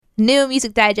New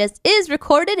Music Digest is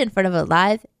recorded in front of a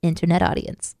live internet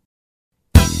audience.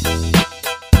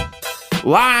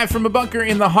 Live from a bunker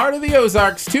in the heart of the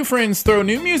Ozarks, two friends throw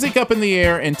new music up in the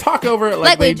air and talk over it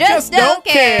like they just don't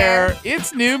care.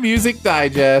 It's New Music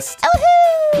Digest.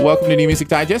 Oh-hoo! Welcome to New Music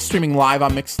Digest, streaming live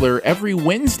on Mixlr every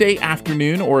Wednesday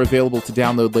afternoon or available to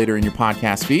download later in your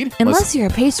podcast feed. Unless you're a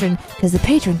patron, because the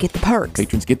patron get the perks.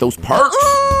 Patrons get those perks.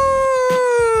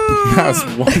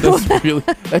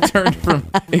 That turned from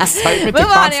excitement to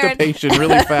constipation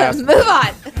really fast. Move on.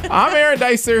 I'm Aaron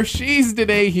Dicer. She's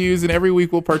Danae Hughes, and every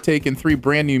week we'll partake in 3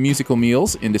 brand new musical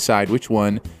meals and decide which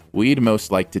one we'd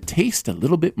most like to taste a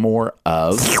little bit more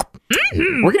of.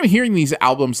 We're going to be hearing these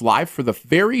albums live for the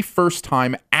very first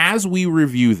time as we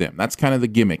review them. That's kind of the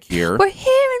gimmick here. We're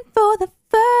hearing for the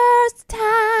first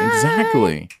time.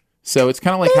 Exactly. So it's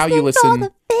kind of like how you listen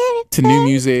to new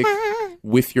music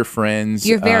with your friends.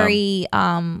 Your very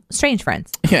strange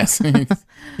friends. Yes.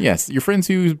 Yes. Your friends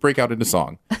who break out into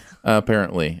song,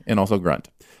 apparently, and also grunt.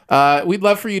 We'd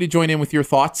love for you to join in with your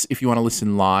thoughts if you want to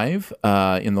listen live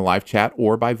in the live chat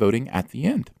or by voting at the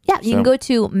end. Yeah, you can go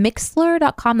to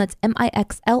Mixlr.com. That's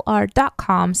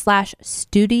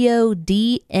Mixlr.com/Studio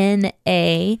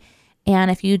DNA.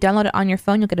 And if you download it on your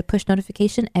phone, you'll get a push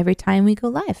notification every time we go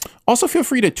live. Also, feel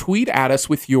free to tweet at us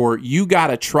with your "You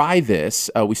Gotta Try This."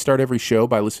 We start every show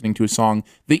by listening to a song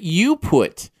that you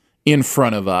put in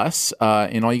front of us.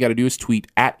 And all you got to do is tweet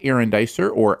at Aaron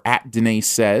Dicer or at Danae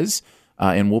Says.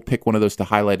 And we'll pick one of those to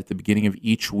highlight at the beginning of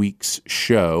each week's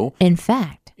show. In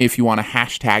fact, if you want to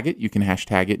hashtag it, you can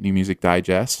hashtag it New Music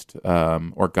Digest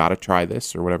or Gotta Try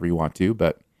This or whatever you want to.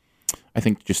 But I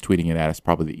think just tweeting it at us is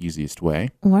probably the easiest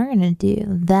way. We're going to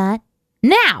do that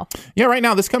now. Yeah, right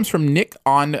now. This comes from Nick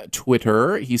on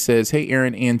Twitter. He says, "Hey,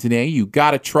 Aaron and Danae, you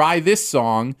got to try this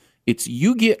song. It's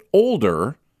You Get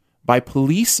Older by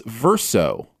Police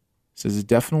Verso." This is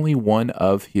definitely one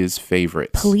of his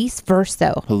favorites. Police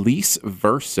Verso,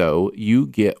 You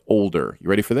Get Older. You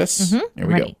ready for this? Mm-hmm. Here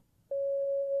we go.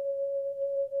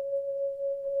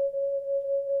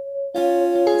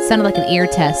 Sounded like an ear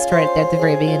test right there at the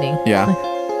very beginning. Yeah.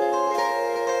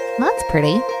 Well, that's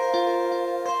pretty.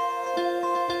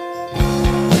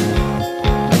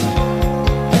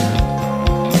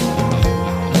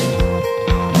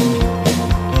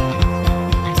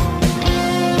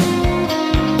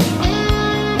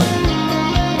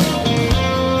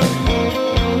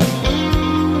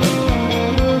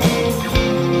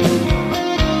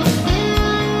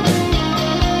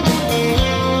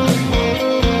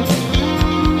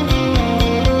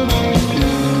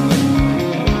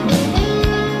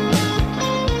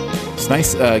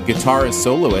 Nice guitarist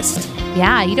soloist.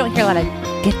 Yeah, you don't hear a lot of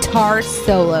guitar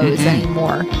solos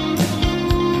anymore.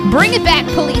 Bring it back,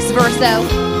 Police Verso.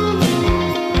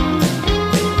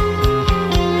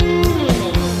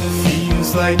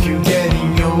 Feels like you're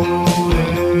getting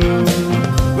older.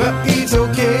 Well, it's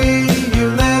okay,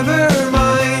 you'll never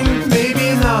mind.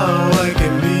 Maybe now I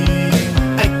can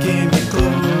be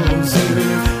closer.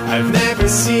 I've never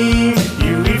seen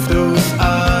you with those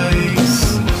eyes.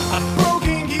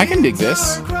 I can dig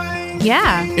this.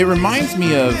 Yeah. It reminds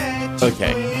me of,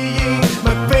 okay.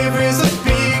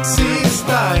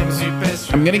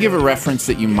 I'm going to give a reference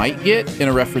that you might get and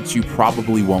a reference you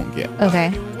probably won't get.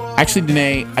 Okay. Actually,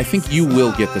 Danae, I think you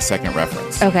will get the second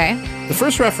reference. Okay. The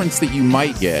first reference that you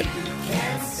might get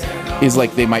is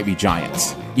like They Might Be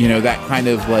Giants. You know, that kind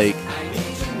of like,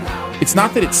 it's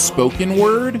not that it's spoken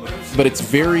word, but it's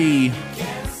very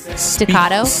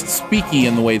staccato, speaky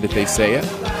in the way that they say it.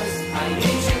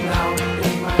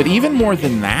 But even more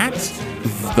than that,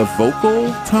 the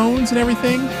vocal tones and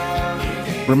everything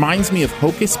reminds me of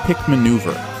Hocus Pick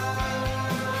Maneuver.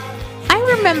 I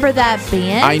remember that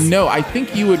band. I know. I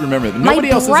think you would remember them. My Nobody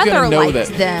else is going to know liked that.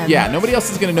 them. Yeah, nobody else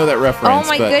is going to know that reference. Oh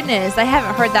my goodness, I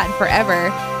haven't heard that in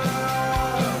forever.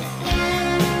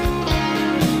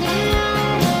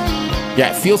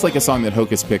 Yeah, it feels like a song that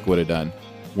Hocus Pick would have done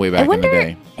way back in the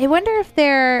day. I wonder if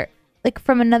they're like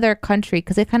from another country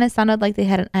because it kind of sounded like they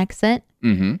had an accent.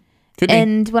 Mm-hmm. Could be.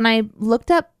 And when I looked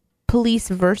up Police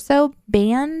Verso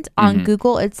band on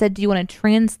Google, it said, "Do you want to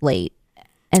translate?"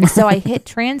 And so I hit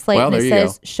translate, well, and it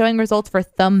says showing results for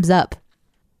thumbs up.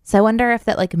 So I wonder if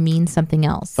that like means something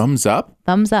else. Thumbs up?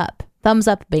 Thumbs up. Thumbs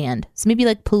up band. So maybe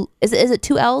like is it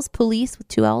 2 L's? Police with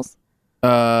 2 L's?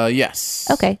 Yes.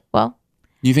 Okay. Well,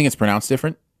 you think it's pronounced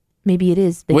different? Maybe it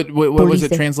is. What was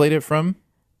it translated from?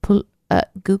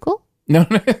 Google? No.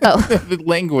 Oh. The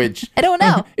language. I don't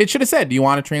know. It should have said, "Do you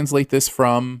want to translate this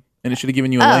from and it should have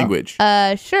given you a language.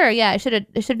 Sure. Yeah, I should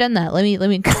have done that. Let me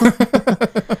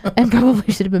and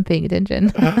probably should have been paying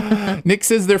attention. Nick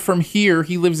says they're from here.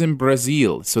 He lives in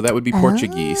Brazil, so that would be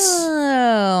Portuguese.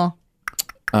 Oh.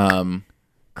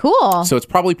 Cool. So it's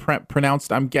probably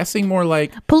pronounced, I'm guessing, more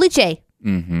like Police.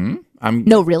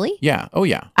 No, really? Yeah. Oh,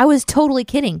 yeah. I was totally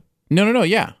kidding. No.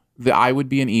 Yeah. The I would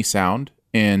be an E sound,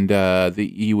 and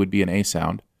the E would be an A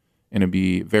sound, and it'd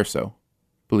be verso.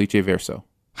 Police verso.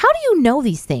 How do you know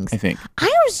these things? I think.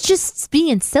 I was just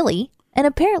being silly, and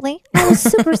apparently I was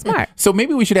super smart. So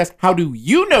maybe we should ask, how do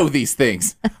you know these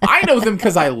things? I know them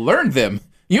because I learned them.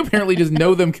 You apparently just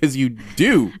know them because you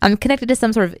do. I'm connected to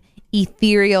some sort of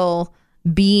ethereal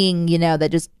being,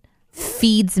 that just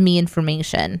feeds me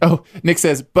information. Oh, Nick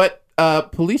says, but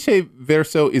Police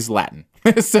verso is Latin,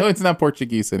 so it's not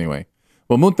Portuguese anyway.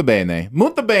 Well, muito bene,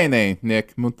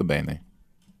 Nick, muito bene.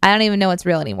 I don't even know what's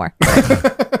real anymore.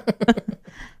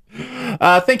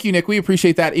 Thank you, Nick. We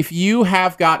appreciate that. If you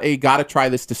have got a gotta try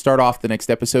this to start off the next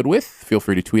episode with, feel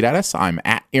free to tweet at us. I'm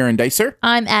at Aaron Dicer.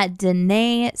 I'm at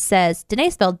Danae says.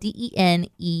 Danae spelled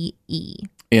Denee.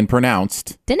 And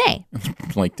pronounced Danae.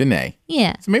 like Danae.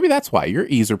 Yeah. So maybe that's why your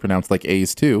E's are pronounced like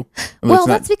A's too. Well,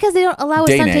 that's because they don't allow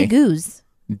Asante Goose.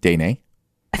 Danae.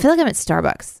 I feel like I'm at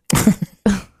Starbucks.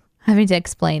 Having to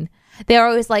explain. They're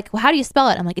always like, well, how do you spell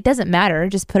it? I'm like, it doesn't matter.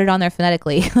 Just put it on there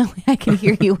phonetically. I can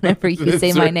hear you whenever you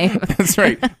say my name. That's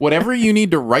right. Whatever you need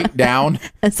to write down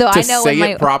so to I know say when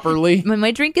it properly. When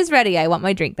my drink is ready, I want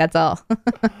my drink. That's all.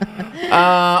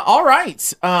 All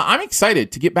right. I'm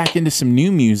excited to get back into some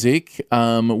new music.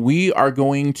 We are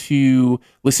going to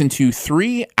listen to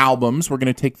 3 albums. We're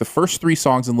going to take the first 3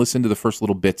 songs and listen to the first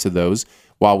little bits of those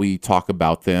while we talk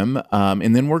about them.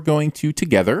 And then we're going to,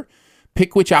 together,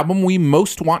 pick which album we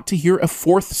most want to hear a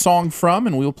 4th song from,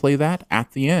 and we'll play that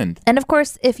at the end. And of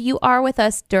course, if you are with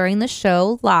us during the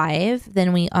show live,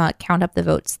 then we count up the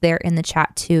votes there in the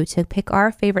chat too to pick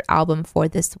our favorite album for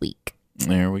this week.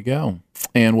 There we go.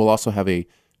 And we'll also have a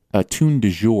tune du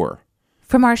jour.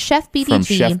 From our Chef BDG. From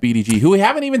Chef BDG, who we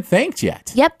haven't even thanked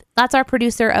yet. Yep, that's our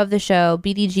producer of the show,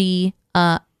 BDG,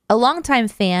 a longtime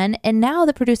fan, and now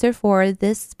the producer for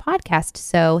this podcast.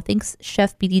 So thanks,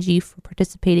 Chef BDG, for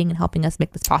participating and helping us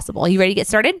make this possible. Are you ready to get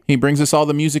started? He brings us all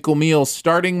the musical meals,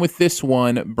 starting with this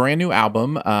one, brand new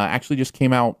album. Actually just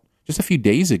came out just a few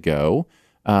days ago.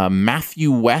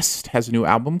 Matthew West has a new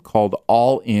album called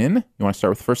All In. You want to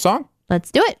start with the first song?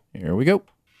 Let's do it. Here we go.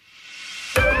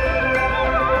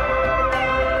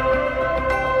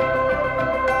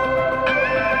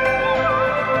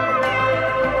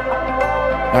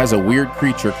 That is a weird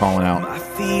creature calling out. My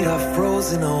feet are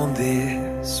frozen on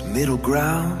this middle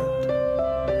ground.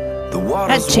 The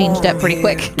water's That changed up pretty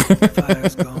quick.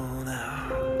 Fire's gone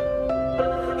out.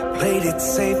 I played it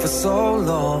safe for so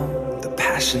long. The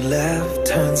passion left.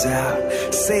 Turns out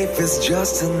safe is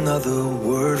just another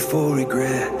word for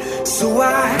regret. So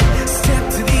I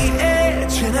step to the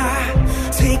edge and I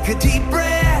take a deep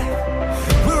breath.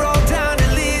 We're all down to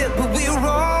live, but we're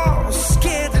all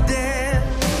scared to death.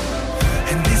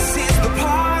 And this is the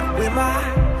part where my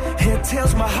head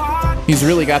tells my heart. He's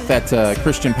really got that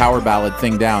Christian power ballad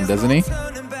thing down, doesn't he?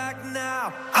 Turning back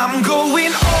now. I'm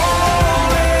going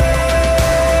all in.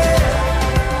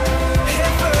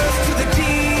 Head first to the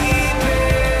deep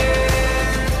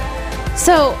end.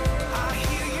 So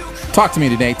Talk to me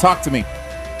today. Talk to me.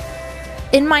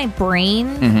 in my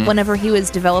brain, whenever he was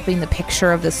developing the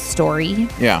picture of this story,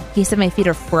 Yeah. he said my feet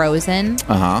are frozen.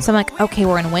 Uh-huh. So I'm like, okay,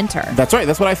 we're in winter. That's right.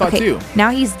 That's what I thought Okay, too. now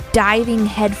he's diving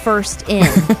headfirst in.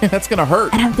 That's going to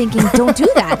hurt. And I'm thinking, don't do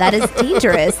that. That is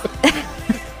dangerous.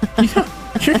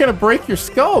 You're going to break your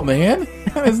skull, man.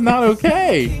 That is not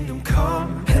okay. Kingdom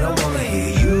come, and I wanna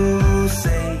hear you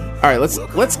say. All right,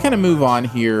 let's kind of move on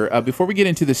here. Before we get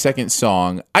into the second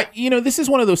song, this is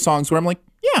one of those songs where I'm like,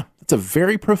 yeah, it's a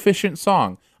very proficient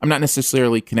song. I'm not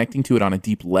necessarily connecting to it on a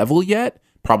deep level yet.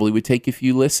 Probably would take a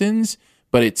few listens,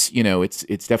 but it's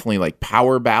definitely like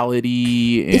power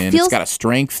ballady, and it's got a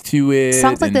strength to it.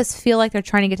 Songs like this feel like they're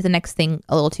trying to get to the next thing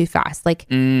a little too fast. Like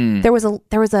there was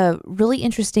a really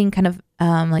interesting kind of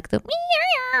like the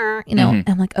and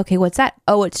I'm like, okay, what's that?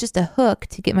 Oh, it's just a hook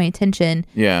to get my attention.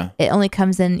 Yeah. It only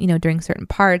comes in, during certain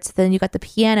parts. Then you got the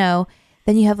piano.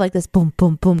 Then you have like this boom,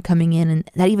 boom, boom coming in, and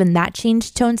that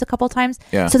changed tones a couple times.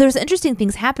 Yeah. So there's interesting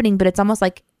things happening, but it's almost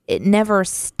like it never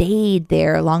stayed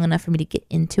there long enough for me to get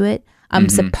into it. I'm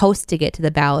supposed to get to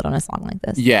the ballad on a song like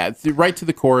this. Yeah, right to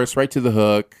the chorus, right to the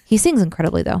hook. He sings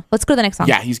incredibly, though. Let's go to the next song.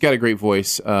 Yeah, he's got a great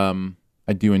voice.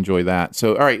 I do enjoy that.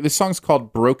 So, all right, this song's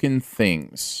called Broken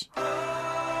Things.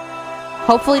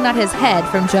 Hopefully not his head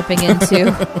from jumping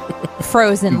into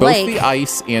frozen Both lake. the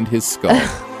ice and his skull.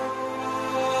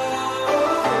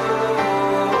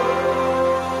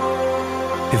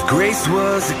 If grace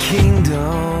was a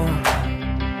kingdom,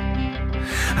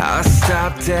 I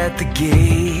stopped at the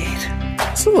gate.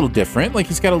 It's a little different. Like,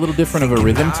 he's got a little different of a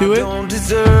rhythm to I it. don't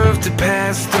deserve to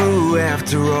pass through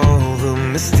after all the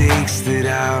mistakes that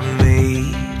I've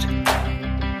made.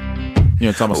 You know,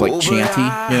 it's almost like Oh, but chanty,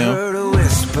 I you know? heard a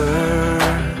whisper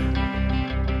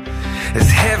as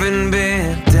heaven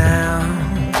bent down.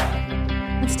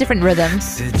 It's different rhythms.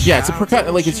 Said, Yeah, it's a "Child,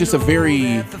 percut. Like, it's just a very,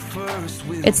 let the first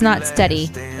wheel It's not last steady.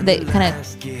 stand They the kinda-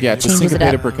 last gate." yeah, it's a Changes it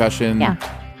syncopated up. percussion. Yeah.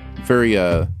 Very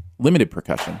limited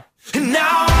percussion. And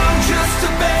now I'm just a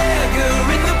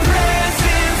beggar in the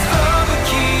presence of a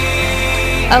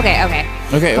king. Okay.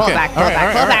 Okay, Pull okay. it back. All right, all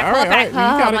right, all right, all right. You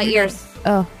got Oh, it, my you got ears.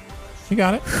 Oh, You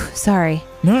got it. sorry.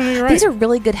 No, you're right. These are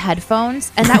really good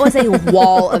headphones, and that was a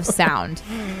wall of sound.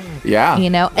 yeah. You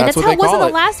know, and that's what how they it was in call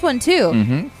the last one too.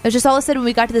 Mm-hmm. It was just all of a sudden when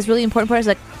we got to this really important part, I was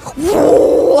like,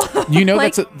 whoa. You know,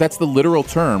 Like- that's the literal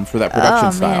term for that production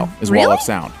Oh, style, man. is wall Really? of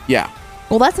sound. Yeah.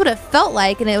 Well, that's what it felt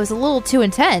like, and it was a little too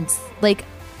intense. Like,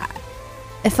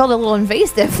 it felt a little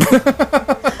invasive.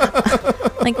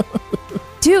 Like,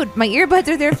 dude, my earbuds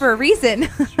are there for a reason. Do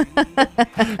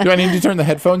I need to turn the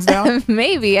headphones down?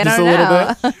 Maybe, I Just don't a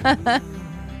know. little bit?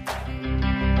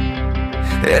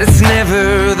 That it's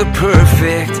never the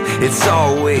perfect, it's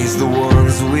always the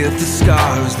ones with the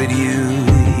scars that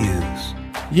you use.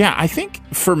 Yeah, I think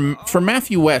for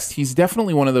Matthew West, he's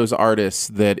definitely one of those artists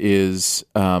that is,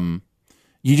 you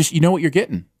know what you're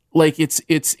getting. Like, it's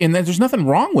and there's nothing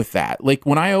wrong with that. Like,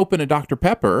 when I open a Dr.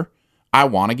 Pepper, I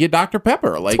want to get Dr.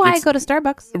 Pepper. Like, That's why I it's- go to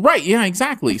Starbucks. Right, yeah,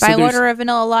 exactly. If I there's- order a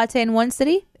vanilla latte in one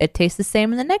city, it tastes the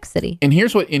same in the next city. And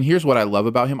here's what I love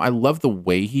about him. I love the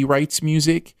way he writes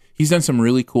music. He's done some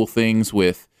really cool things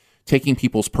with taking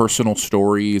people's personal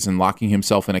stories and locking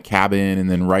himself in a cabin and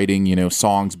then writing,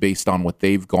 songs based on what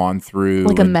they've gone through.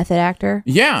 Like a and- method actor.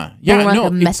 Yeah, Or like no,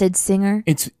 a method singer.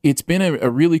 it's been a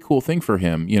really cool thing for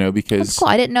him, because That's cool.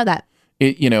 I didn't know that.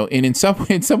 and in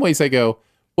some ways I go,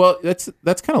 well, that's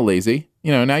kind of lazy.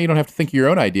 Now you don't have to think of your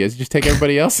own ideas; you just take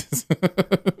everybody else's.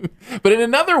 But in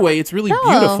another way, it's really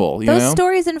beautiful. Those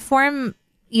stories inform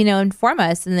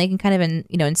us, and they can kind of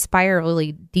inspire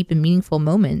really deep and meaningful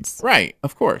moments. Right?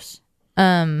 Of course.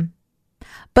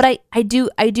 But I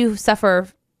do suffer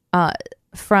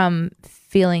from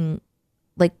feeling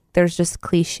like there's just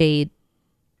cliched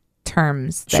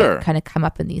terms that Sure. kind of come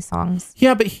up in these songs.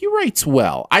 Yeah, but he writes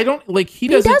well. I don't like he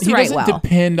does doesn't write well.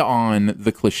 depend on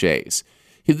the cliches.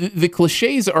 The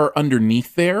cliches are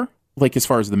underneath there, like as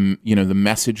far as the the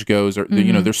message goes, or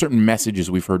there's certain messages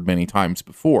we've heard many times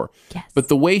before. Yes. But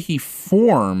the way he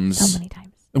forms So many times.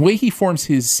 the way he forms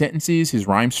his sentences, his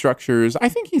rhyme structures, I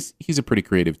think he's a pretty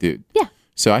creative dude. Yeah.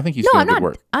 So I think he's No, doing I'm good not.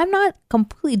 work. I'm not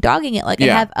completely dogging it like I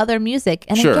Yeah. have other music.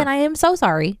 And Sure. again, I am so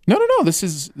sorry. No. This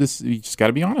you just got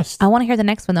to be honest. I want to hear the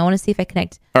next one. I want to see if I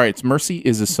connect. All right, it's Mercy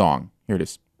is a Song. Here it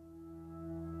is.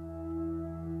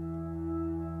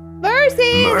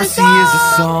 Mercy. Mercy is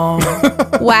a song.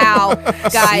 Wow,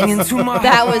 guys, Singing to my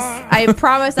that was. heart. I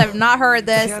promise I've not heard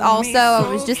this. Telling Also, me I it's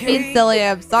was just okay. being silly.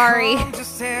 I'm sorry. Come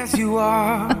just as you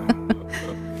are.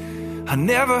 I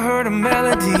never heard a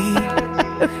melody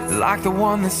like the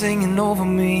one that's singing over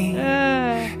me.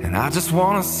 And I just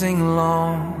want to sing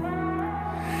along.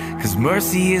 'Cause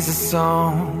mercy is a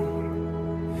song.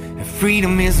 And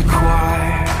freedom is a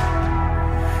choir.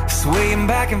 Swaying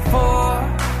back and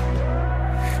forth.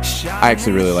 I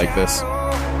actually really like this.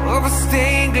 Of a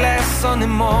stained glass Sunday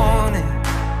morning.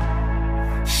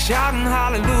 Shouting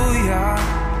hallelujah.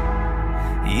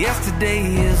 Yesterday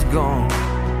is gone.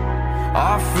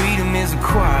 Our freedom is a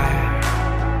choir,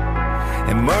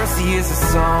 and mercy is a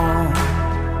song.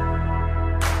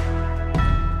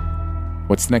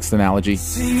 What's the next analogy?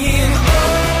 Singing, oh,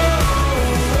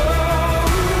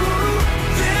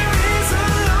 there is a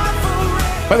life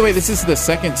forever. By the way, this is the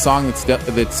second song that's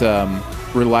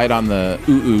relied on the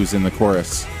ooh-oohs in the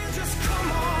chorus.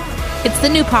 It's the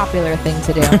new popular thing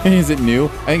to do. Is it new? I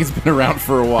think it's been around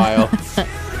for a while.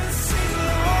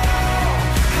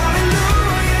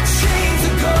 Hallelujah, chains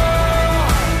are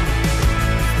gone.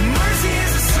 Mercy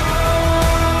is a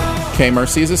song. Okay,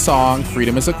 Mercy is a song.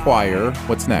 Freedom is a choir.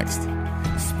 What's next?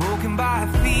 Spoken by a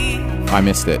thief. I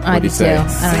missed it. I What did he did say? too.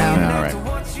 I don't know. All right.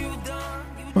 What you've done,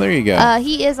 Well, there you go.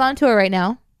 He is on tour right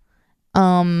now.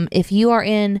 If you are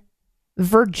in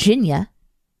Virginia,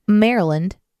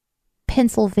 Maryland,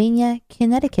 Pennsylvania,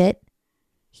 Connecticut,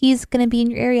 he's going to be in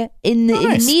your area in the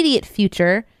Nice. immediate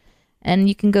future. And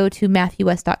you can go to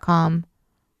MatthewWest.com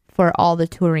for all the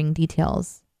touring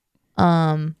details.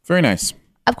 Very nice.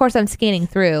 Of course, I'm scanning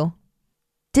through.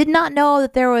 Did not know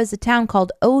that there was a town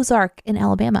called Ozark in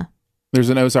Alabama. There's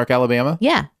an Ozark, Alabama.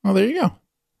 Yeah. Oh, there you go.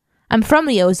 I'm from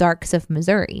the Ozarks of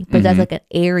Missouri, but that's like an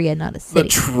area, not a The city.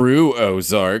 true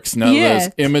Ozarks, not Yeah. those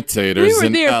imitators We were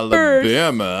in there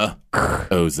Alabama.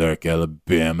 Ozark,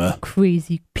 Alabama.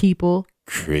 Crazy people.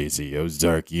 Crazy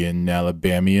Ozarkian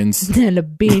Alabamians.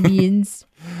 Alabamians.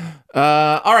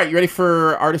 All right, you ready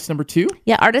for artist number 2?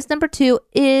 Yeah, artist number 2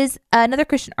 is another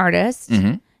Christian artist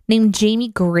named Jamie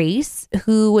Grace,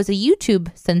 who was a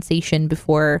YouTube sensation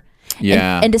before.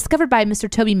 Yeah. And discovered by Mr.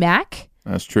 Toby Mac.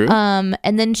 That's true. And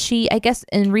then she, I guess,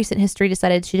 in recent history,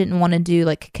 decided she didn't want to do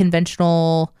like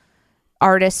conventional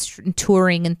artist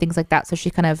touring and things like that. So she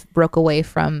kind of broke away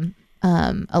from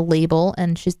a label,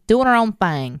 and she's doing her own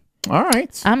thing. All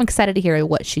right. I'm excited to hear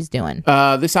what she's doing.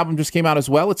 This album just came out as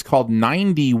well. It's called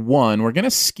 91. We're going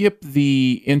to skip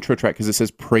the intro track because it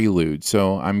says Prelude.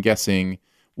 So I'm guessing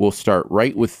we'll start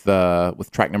right with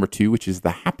track number 2, which is the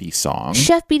happy song.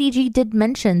 Chef BDG did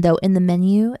mention, though, in the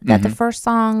menu that the first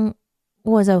song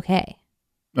was okay.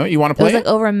 Oh, you want to It was play like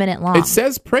over a minute long. It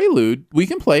says Prelude. We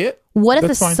can play it. What if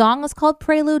That's the fine. song was called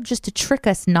Prelude just to trick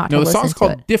us not to No, the listen song's to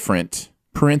called it? Different,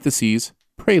 parentheses,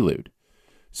 Prelude.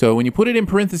 So when you put it in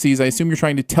parentheses, I assume you're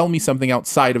trying to tell me something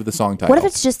outside of the song title. What if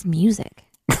it's just music?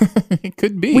 It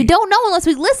could be. We don't know unless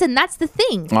we listen. That's the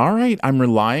thing. All right, I'm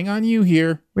relying on you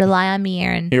here. Rely on me,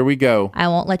 Aaron. Here we go. I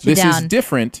won't let you This down. is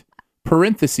Different,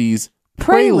 parentheses,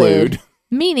 Prelude,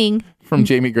 Meaning, from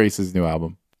Jamie Grace's new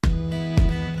album.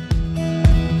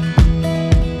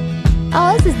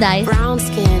 oh, this is nice. Brown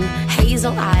skin,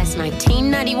 hazel eyes,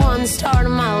 1991, start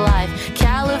of my life.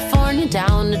 California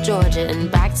down to Georgia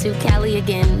and back to Cali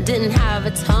again. Didn't have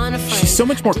a ton of friends. She's so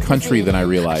much more country than I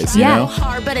realized, Yeah. you know?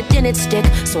 Hard, but it didn't stick.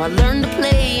 So I learned to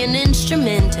play an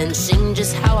instrument and sing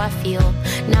just how I feel.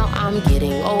 Now I'm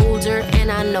getting older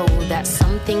and I know that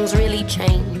some things really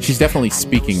change. She's definitely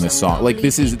speaking this song. Like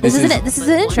this is This is an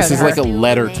intro This to is her. like a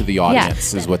letter to the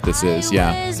audience, is what this is.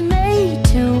 Yeah. I was made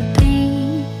to be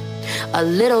a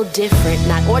little different,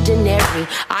 not ordinary.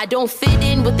 I don't fit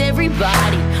in with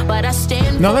everybody, but I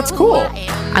stand No, for that's who cool. I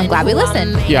am I'm and glad we who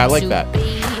listened. made Yeah, I like to that.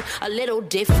 be. A little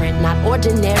different, not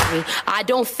ordinary. I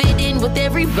don't fit in with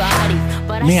everybody,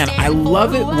 but Man, stand I for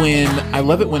love it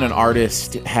who when an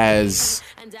artist has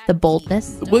The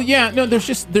boldness. well, yeah, no,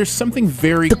 there's something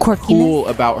very The quirkiness. cool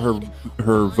about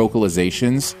her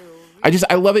vocalizations. I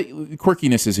love it.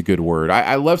 Quirkiness is a good word.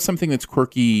 I love something that's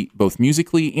quirky both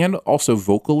musically and also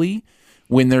vocally.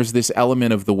 When there's this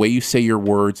element of the way you say your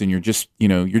words and you're just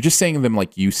saying them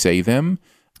like you say them.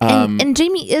 And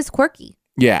Jamie is quirky.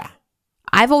 Yeah.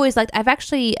 I've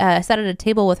actually sat at a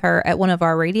table with her at one of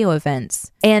our radio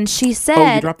events, and she Oh, you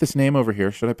said, dropped this name over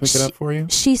here. Should I pick it up for you?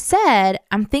 she said,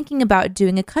 I'm thinking about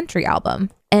doing a country album.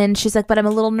 And she's like, but I'm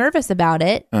a little nervous about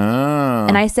it. Oh.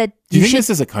 And I said, do you you think should, this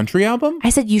is a country album?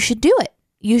 I said, you should do it.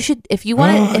 You should, if you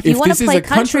want to, if you want this to is play a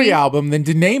country album, then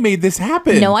Danae made this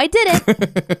happen. No, I didn't.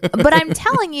 But I'm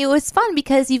telling you, it's fun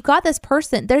because you've got this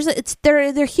person.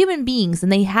 They're human beings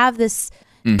and they have this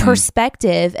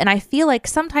perspective. And I feel like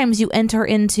sometimes you enter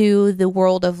into the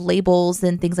world of labels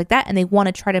and things like that, and they want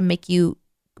to try to make you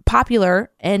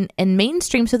popular and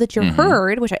mainstream so that you're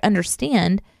heard, which I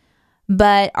understand.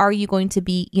 But are you going to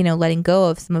be, letting go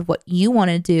of some of what you want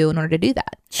to do in order to do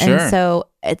that? Sure. And so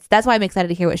that's why I'm excited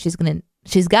to hear what she's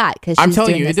got. Because I'm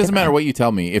telling you, it doesn't matter what you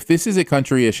tell me. If this is a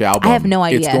country-ish album, I have no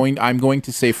idea. I'm going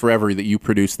to say forever that you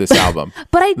produced this album.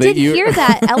 But I That did you- hear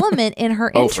that element in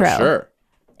her Oh, intro. for sure.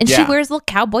 And she Yeah. wears little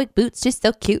cowboy boots. She's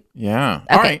so cute. Yeah.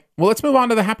 All Okay. right. Well, let's move on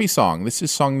to the happy song. This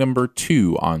is song number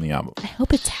 2 on the album. I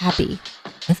hope it's happy.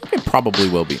 I think it probably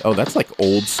will be. Oh, that's like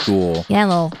old school, Yeah,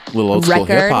 little old school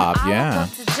record. hip hop. I Yeah. woke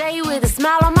up today with a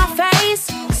smile on my face.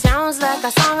 Sounds like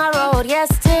a song I wrote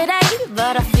yesterday,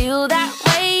 but I feel that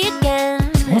way again.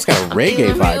 Almost got a reggae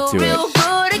Feeling vibe to real it.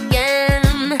 good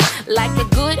again. Like a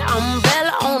good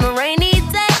umbrella on a rainy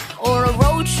day, or a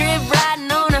road trip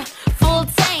riding on a full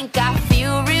tank. I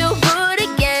feel real good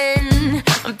again.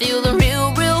 I'm feeling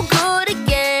real good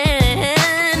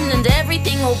again. And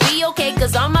everything will be okay,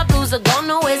 cause all my blues are gone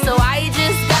away. So I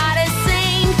just gotta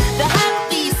sing the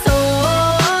happy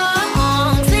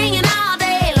song, singing all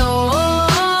day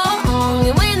long.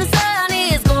 And when the sun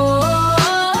is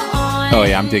gone, Oh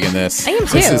yeah, I'm digging this. I am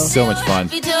This too. is so much fun.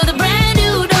 to the brand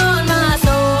new dawn, my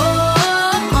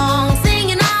song,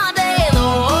 singing all day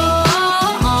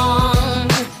long.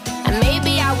 And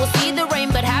maybe I will see the rain,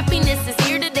 but happiness is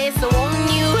here today. So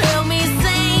won't you help me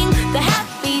sing the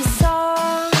happy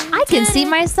song? I can see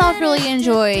myself really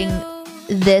enjoying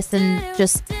this and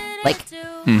just like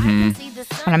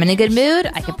when I'm in a good mood,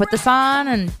 I can put this on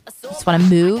and just want to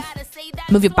move.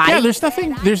 Move your body. Yeah,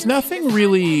 there's nothing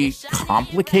really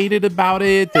complicated about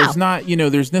it. There's not,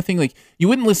 there's nothing like, you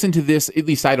wouldn't listen to this, at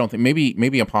least I don't think,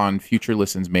 maybe upon future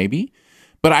listens, maybe.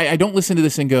 But I don't listen to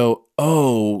this and go,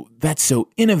 oh, that's so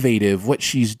innovative what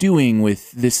she's doing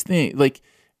with this thing. Like,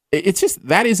 it's just,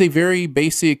 that is a very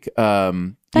basic, beat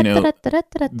on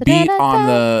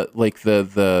the, like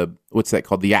the what's that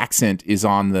called? The accent is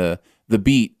on the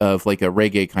beat of like a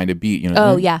reggae kind of beat.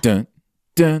 Oh, yeah. Dun,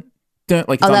 dun, dun,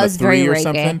 like it's on that the was very 3 or reggae.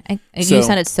 something. You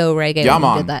sounded so reggae Yeah, when you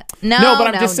man. did that. No, but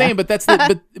I'm just saying. But that's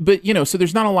the but so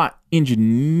there's not a lot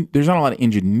there's not a lot of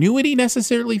ingenuity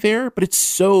necessarily there, but it's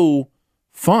so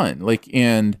fun. Like,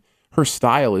 and her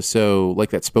style is so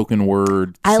like that spoken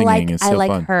word singing is so I like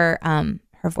fun. her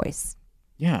voice.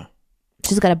 Yeah,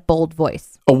 She's got a bold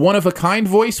voice. a one of a kind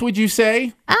voice. Would you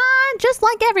say? Just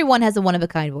like everyone has a one of a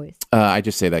kind voice. I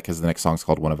just say that because the next song's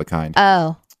called One of a Kind.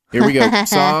 Oh. Here we go.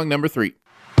 Song number 3.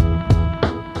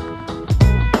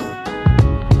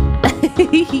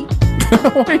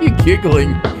 Why are you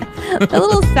giggling? A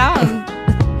little sound.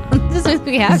 This makes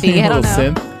me happy. I don't know.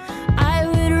 Synth. I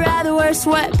would rather wear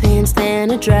sweatpants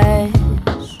than a dress.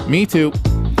 Me too.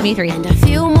 Me 3. And I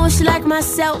feel most like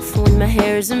myself when my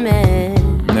hair's a mess.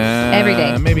 Nah, Every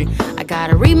day. Maybe. I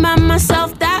gotta remind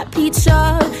myself that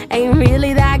pizza ain't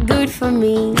really that good for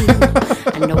me.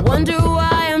 And I wonder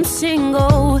why I'm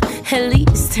single at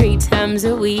least 3 times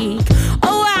a week.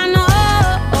 Oh, I know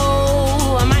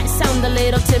I might sound a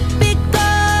little typical,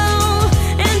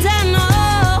 and I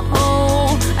know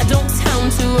I don't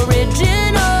sound too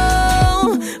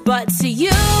original, but to you,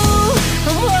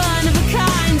 I'm one of a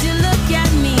kind. You look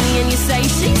at me and you say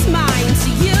she's mine.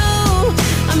 To you,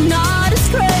 I'm not as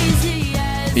crazy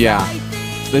as Yeah. I think.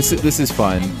 This is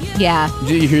fun. Yeah.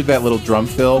 Did you hear that little drum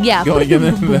fill? Yeah. Going in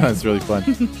there? That's really fun.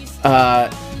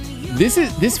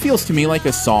 This feels to me like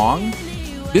a song.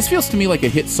 This feels to me like a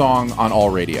hit song on all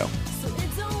radio.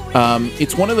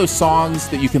 It's one of those songs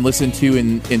that you can listen to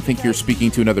and think you're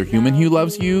speaking to another human who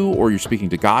loves you, or you're speaking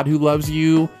to God who loves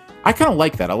you. I kind of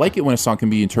like that. I like it when a song can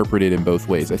be interpreted in both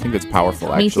ways. I think that's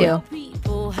powerful, Me actually. too.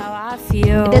 People how I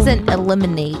feel. It doesn't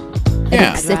eliminate.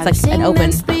 Yeah. It's like an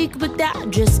open. Speak, but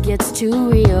that just gets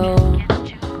too real.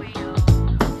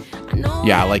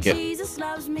 Yeah, I like it. Jesus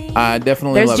loves me. I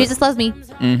definitely There's love Jesus Loves Me.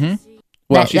 it.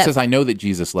 Well, she that- says, I know that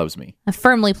Jesus loves me. I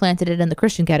firmly planted it in the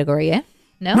Christian category, yeah?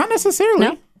 No? Not necessarily.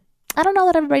 No? I don't know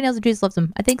that everybody knows that Jesus loves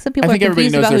them. I think some people I think are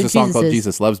everybody confused knows about there's who a song Jesus called is.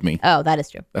 Jesus Loves Me. Oh, that is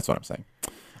true. That's what I'm saying.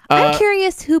 I'm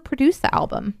curious who produced the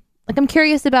album. Like, I'm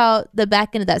curious about the back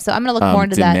end of that. So I'm going to look more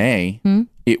into that. Danae,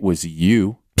 it was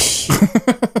you.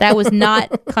 That was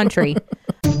not country.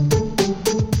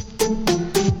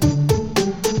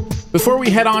 Before we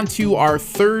head on to our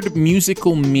third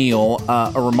musical meal,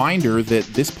 a reminder that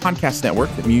this podcast network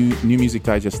that New Music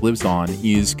Digest lives on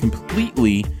is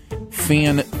completely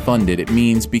fan-funded. It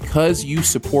means because you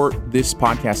support this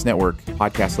podcast network,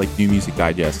 podcasts like New Music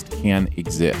Digest can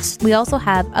exist. We also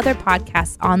have other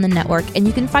podcasts on the network, and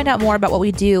you can find out more about what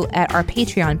we do at our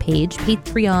Patreon page,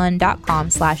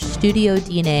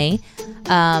 patreon.com/StudioDNA.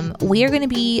 We are going to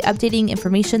be updating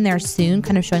information there soon,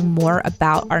 kind of showing more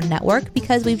about our network,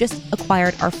 because we've just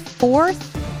acquired our 4th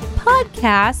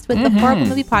podcast with the Horrible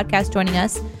Movie Podcast joining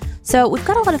us. So we've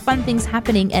got a lot of fun things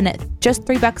happening, and at just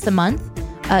 $3 a month,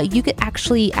 you get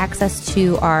actually access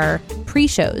to our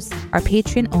pre-shows, our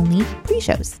Patreon-only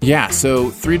pre-shows. Yeah, so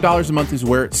 $3 a month is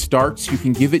where it starts. You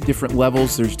can give it different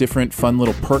levels. There's different fun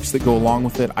little perks that go along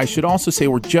with it. I should also say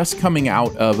we're just coming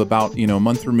out of about a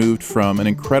month removed from an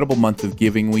incredible month of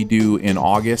giving we do in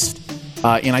August.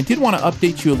 And I did want to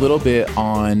update you a little bit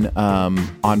on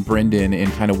Brendan and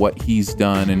kind of what he's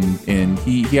done, and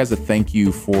he has a thank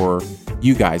you for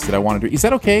you guys that I wanted to. Is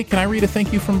that okay? Can I read a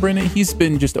thank you from Brendan? He's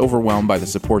been just overwhelmed by the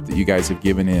support that you guys have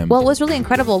given him. Well, it was really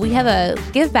incredible. We have a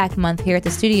give back month here at the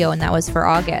studio, and that was for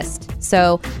August.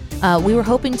 So we were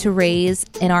hoping to raise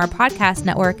in our podcast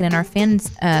network and in our fan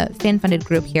funded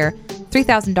group here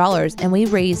 $3,000, and we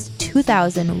raised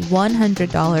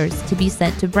 $2,100 to be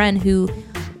sent to Bren, who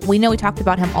we know we talked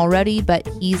about him already, but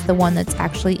he's the one that's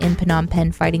actually in Phnom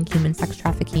Penh fighting human sex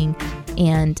trafficking.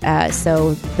 And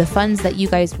so the funds that you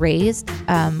guys raised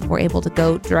were able to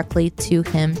go directly to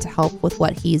him to help with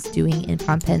what he's doing in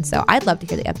Phnom Penh. So I'd love to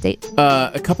hear the update.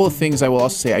 A couple of things I will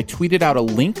also say. I tweeted out a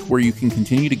link where you can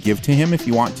continue to give to him if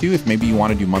you want to. If maybe you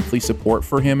want to do monthly support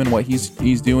for him and what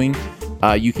he's doing,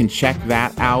 you can check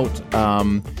that out.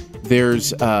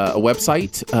 There's a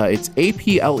website. It's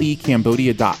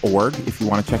aplecambodia.org if you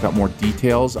want to check out more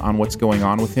details on what's going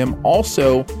on with him.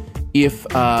 Also, if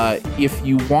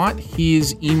you want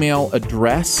his email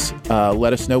address,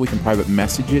 let us know. We can private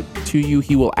message it to you.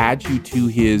 He will add you to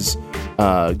his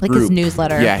Like his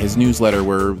newsletter. Yeah, his newsletter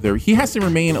where he has to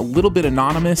remain a little bit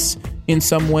anonymous in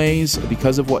some ways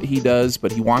because of what he does,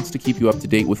 but he wants to keep you up to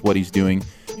date with what he's doing.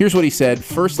 Here's what he said.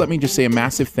 First, let me just say a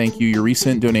massive thank you. Your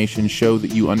recent donations show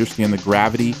that you understand the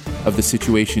gravity of the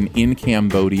situation in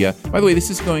Cambodia. By the way, this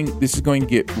is going to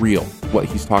get real, what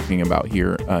he's talking about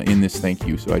here in this thank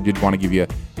you. So I did want to give you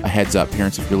a heads up,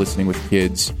 parents, if you're listening with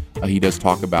kids. He does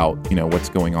talk about, what's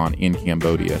going on in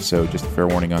Cambodia. So just a fair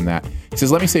warning on that. He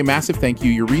says, let me say massive thank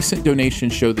you. Your recent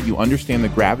donations show that you understand the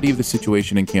gravity of the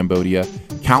situation in Cambodia.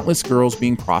 Countless girls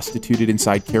being prostituted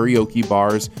inside karaoke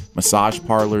bars, massage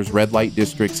parlors, red light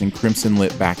districts, and crimson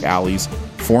lit back alleys.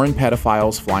 Foreign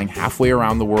pedophiles flying halfway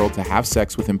around the world to have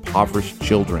sex with impoverished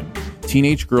children.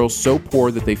 Teenage girls so poor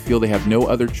that they feel they have no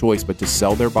other choice but to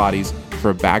sell their bodies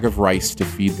for a bag of rice to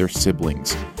feed their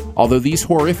siblings. Although these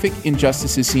horrific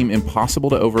injustices seem impossible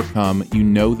to overcome, you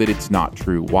know that it's not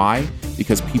true. Why?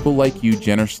 Because people like you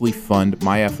generously fund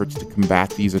my efforts to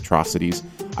combat these atrocities.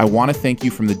 I want to thank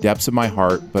you from the depths of my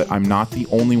heart, but I'm not the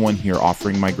only one here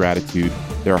offering my gratitude.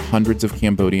 There are hundreds of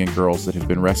Cambodian girls that have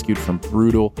been rescued from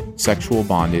brutal sexual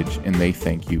bondage, and they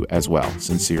thank you as well.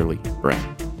 Sincerely,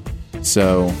 Brent.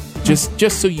 So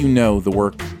just so you know the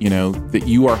work, that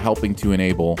you are helping to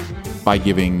enable by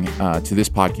giving to this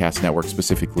podcast network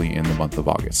specifically in the month of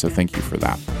August. So thank you for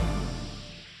that.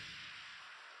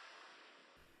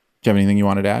 Do you have anything you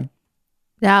wanted to add?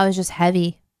 That was just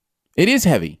heavy. It is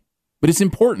heavy, but it's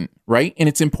important, right? And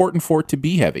it's important for it to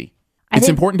be heavy. It's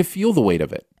important to feel the weight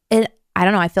of it. I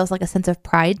don't know. I feel like a sense of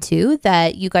pride too,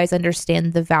 that you guys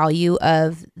understand the value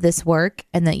of this work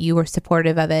and that you were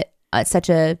supportive of it at such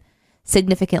a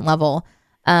significant level.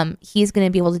 He's going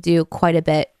to be able to do quite a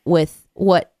bit with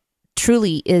what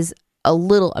truly is a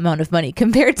little amount of money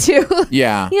compared to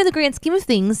the grand scheme of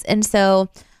things. And so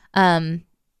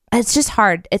it's just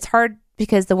hard. It's hard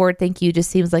because the word thank you just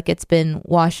seems like it's been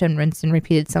washed and rinsed and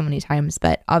repeated so many times.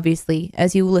 But obviously,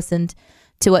 as you listened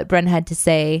to what Bren had to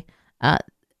say,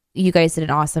 you guys did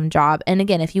an awesome job. And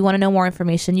again, if you want to know more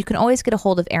information, you can always get a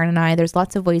hold of Aaron and I. There's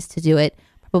lots of ways to do it.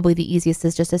 Probably the easiest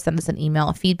is just to send us an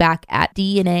email,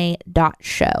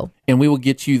 feedback@dna.show. And we will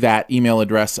get you that email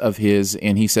address of his.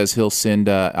 And he says he'll send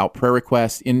out prayer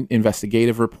requests,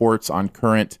 investigative reports on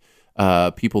current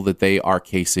people that they are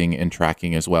casing and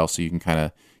tracking as well. So you can kind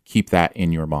of keep that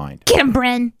in your mind. Get him,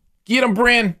 Bren. Get him,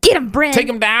 Bren. Get him, Bren. Take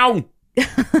him down.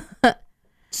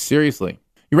 Seriously.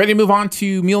 You ready to move on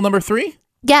to meal number 3?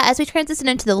 Yeah, as we transition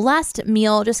into the last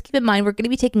meal, just keep in mind we're going to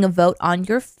be taking a vote on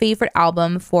your favorite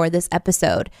album for this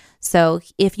episode. So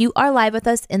if you are live with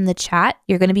us in the chat,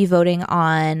 you're going to be voting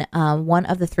on one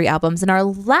of the 3 albums. And our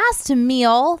last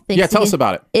meal, tell us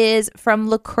about it, is from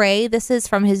Lecrae. This is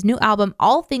from his new album,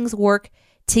 All Things Work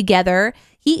Together.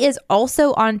 He is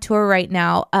also on tour right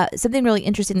now. Something really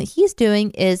interesting that he's doing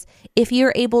is if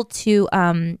you're able to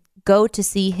go to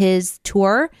see his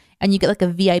tour and you get like a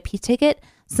VIP ticket,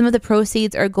 some of the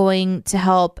proceeds are going to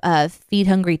help feed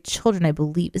hungry children, I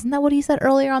believe. Isn't that what he said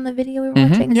earlier on the video we were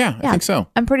watching? Yeah, I think so.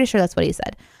 I'm pretty sure that's what he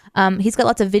said. He's got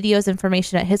lots of videos,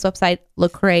 information at his website,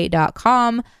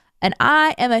 Lecrae.com. And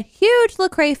I am a huge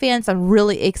Lecrae fan, so I'm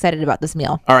really excited about this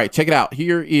meal. All right, check it out.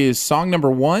 Here is song number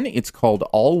 1. It's called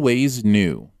Always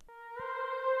New.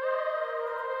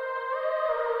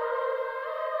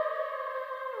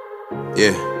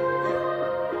 Yeah.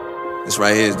 This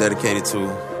right here is dedicated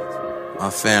to my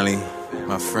family,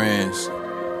 my friends,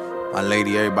 my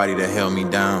lady, everybody that held me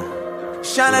down.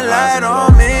 Shine a light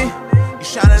on me. You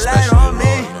shine a light on me.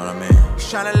 You know what I mean?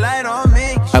 Shine a light on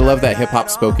me. I love that hip-hop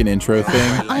spoken intro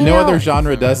thing. No other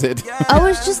genre does it. I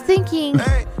was just thinking,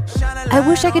 I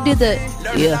wish I could do the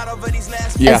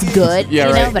as good,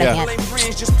 right, but I can't.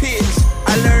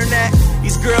 I learned that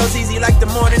these girls easy like the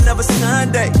morning of a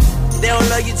Sunday. They don't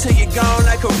love you till you're gone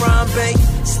like Harambe.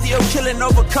 Still killing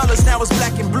over colors, now it's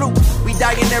black and blue. We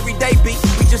dying every day, B,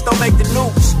 we just don't make the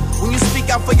news. When you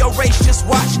speak out for your race, just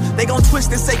watch. They gon'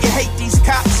 twist and say you hate these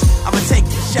cops. I'ma take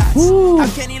these shots. Ooh. How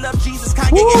can he love Jesus?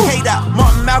 Kanye get hate out.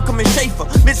 Martin, Malcolm, and Schaefer.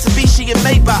 Mitsubishi and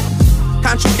Maybach.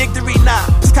 Contradictory, nah,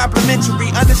 it's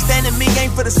complimentary. Understanding me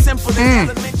ain't for the simple and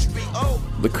elementary.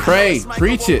 Lecrae,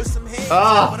 preach it.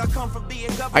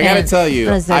 I gotta tell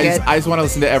you, so I just want to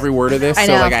listen to every word of this,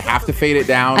 so like I have to fade it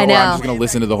down, or I'm just gonna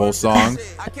listen to the whole song.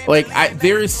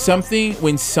 There is something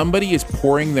when somebody is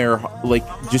pouring their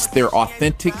just their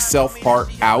authentic self-heart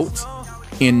out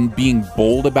and being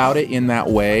bold about it in that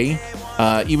way.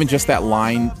 Even just that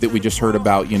line that we just heard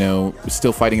about,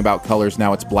 still fighting about colors,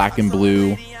 now it's black and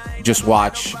blue. Just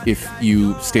watch, if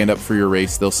you stand up for your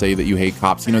race, they'll say that you hate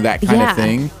cops. That kind of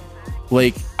thing.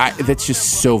 That's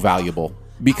just so valuable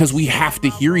because we have to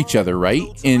hear each other, right?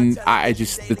 And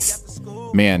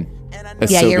man,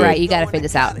 That's Yeah, so you're good. right. You got to figure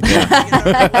this out.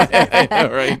 I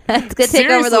know, right? It's gonna take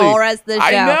over the Seriously. whole rest of the show.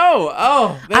 I know.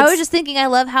 Oh, I was just thinking, I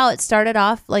love how it started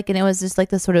off like, and it was just like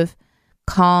this sort of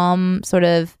calm sort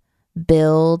of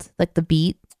build, like the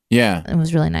beat. yeah, It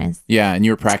was really nice. yeah. And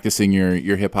you were practicing your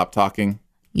hip hop talking.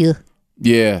 Yeah,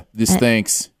 Yeah, this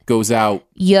thanks goes out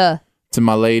yeah. to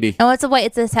my lady. Oh, it's a way.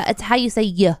 It's how you say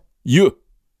yeah. Yeah,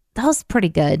 That was pretty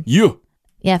good. yeah.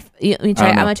 Yeah, you try.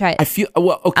 I'm gonna try it. I feel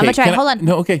well. Okay, I'm gonna try can it. Hold on.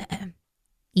 No, okay.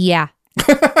 Yeah.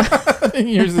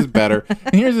 Yours is better.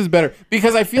 Yours is better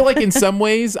because I feel like in some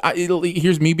ways,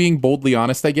 here's me being boldly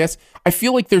honest. I guess I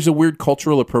feel like there's a weird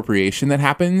cultural appropriation that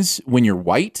happens when you're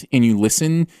white and you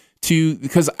listen to.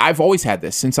 Because I've always had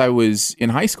this since I was in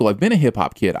high school. I've been a hip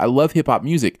hop kid. I love hip hop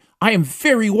music. I am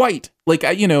very white. Like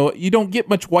you don't get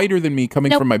much whiter than me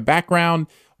coming from my background,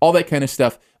 all that kind of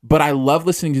stuff. But I love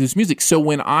listening to this music. So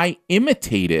when I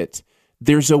imitate it,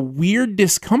 there's a weird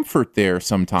discomfort there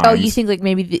sometimes. Oh, you think like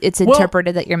maybe it's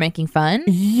interpreted that you're making fun?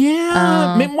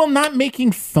 Yeah. Well, not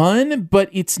making fun, but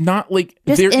it's not like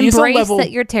Just there is a embrace level. that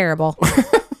you're terrible.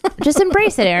 Just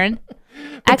embrace it, Aaron.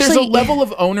 But there's a level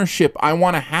of ownership I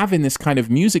want to have in this kind of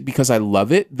music because I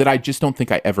love it that I just don't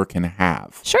think I ever can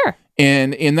have. Sure.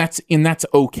 And that's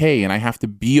okay, and I have to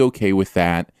be okay with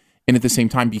that, and at the same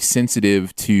time be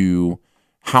sensitive to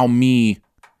how me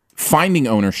finding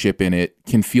ownership in it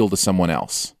can feel to someone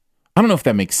else. I don't know if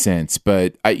that makes sense,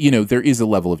 but there is a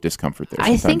level of discomfort there.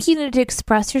 I think you need to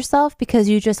express yourself because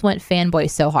you just went fanboy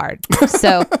so hard.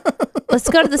 So let's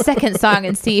go to the second song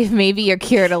and see if maybe you're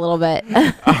cured a little bit.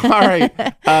 All right.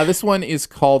 This one is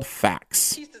called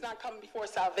Facts. Peace does not come before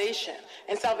salvation,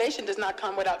 and salvation does not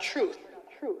come without truth.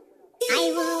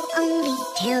 I will only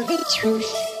tell the truth.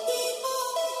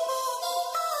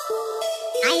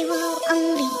 I will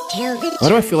only tell the Why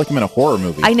do I feel like I'm in a horror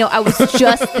movie? I know. I was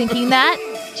just thinking that.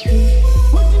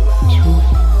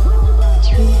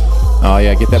 Oh,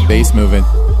 yeah. Get that bass moving.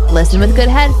 Listen with good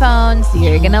headphones.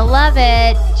 You're going to love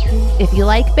it. If you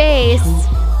like bass.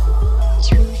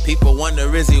 People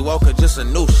wonder, is he woke or just a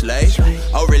new slave?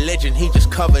 Oh, religion, he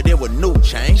just covered it with new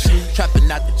change. Trapping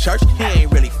out the church, he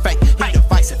ain't really fake. He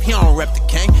divisive, he don't rep the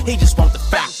king, he just want the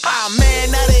fact. Ah,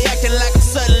 man, now they acting like I'm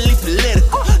suddenly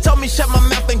political. Told me shut my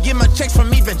mouth and get my checks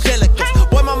from evangelicals.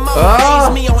 Boy, my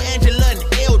mama raised me on Angela and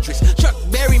Eldridge. Chuck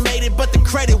Berry made it, but the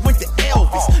credit went to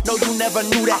Elvis. No, you never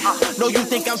knew that. No, you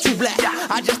think I'm too black.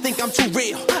 I just think I'm too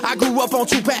real. I grew up on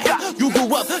Tupac. You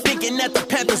grew up thinking that the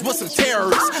Panthers were some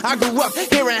terrorists. I grew up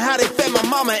hearing how they fed my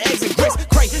mama eggs and grits.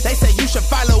 Great, they say you should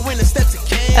follow in the steps of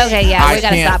King. Okay, yeah, I we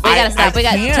gotta can't. stop. We gotta stop. I We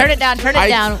gotta can't. turn it down. Turn it I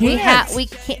down. We can't.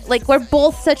 can't. Like we're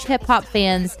both such hip hop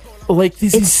fans. Like,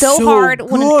 this It's is so hard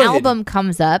when an good. album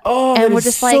comes up, Oh, and that we're is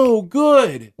just like, so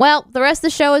good. well, the rest of the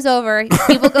show is over.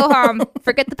 People go home.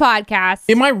 Forget the podcast.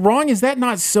 Am I wrong? Is that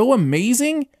not so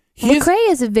amazing? Lecrae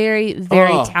is a very,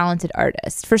 very Oh. talented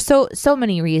artist for so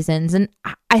many reasons, and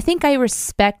I think I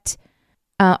respect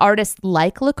artists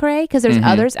like Lecrae because there's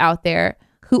others out there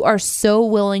who are so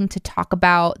willing to talk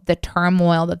about the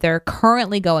turmoil that they're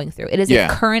currently going through. It is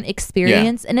Yeah. a current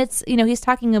experience, and it's he's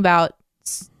talking about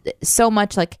so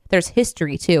much, like there's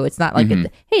history too. It's not like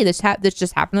hey, this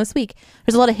just happened this week.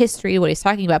 There's a lot of history of what he's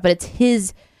talking about, but it's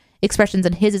his expressions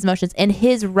and his emotions and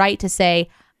his right to say,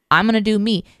 I'm going to do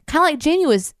me. Kind of like Jamie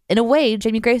was, in a way,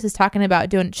 Jamie Grace was talking about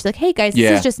doing, she's like, hey guys, this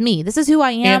Yeah. is just me. This is who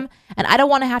I am. And I don't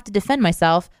want to have to defend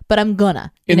myself, but I'm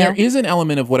gonna. You And know? there is an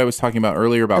element of what I was talking about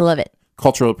earlier about I love it.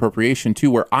 cultural appropriation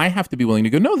too, where I have to be willing to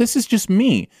go, no, this is just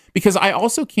me. Because I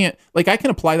also can't, like, I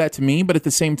can apply that to me, but at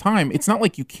the same time, it's not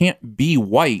like you can't be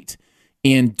white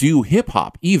and do hip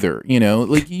hop either.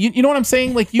 Like, you know what I'm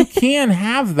saying? Like, you can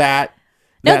have that.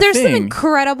 No, that there's some thing.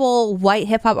 incredible white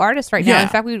hip hop artists right now. Yeah. In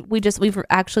fact, we've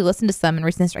actually listened to some in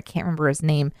recent history. I can't remember his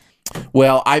name.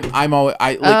 Well, I'm always,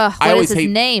 I what always is his hate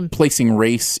name? placing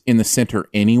race in the center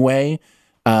anyway,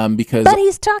 because But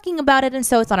he's talking about it, and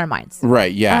so it's on our minds.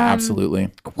 right, yeah,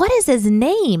 absolutely. What is his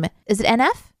name? Is it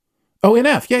NF? Oh,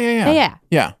 NF,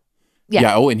 yeah.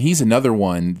 Yeah. Oh, and he's another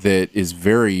one that is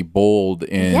very bold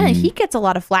and Yeah, he gets a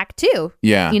lot of flack too.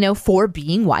 Yeah. For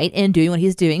being white and doing what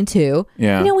he's doing too.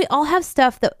 Yeah. We all have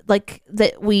stuff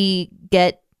that we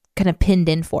get kind of pinned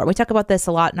in for. We talk about this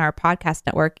a lot in our podcast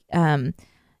network.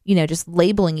 Just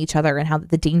labeling each other and how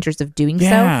the dangers of doing so.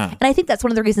 Yeah. And I think that's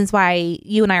one of the reasons why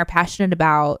you and I are passionate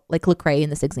about like Lecrae in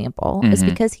this example is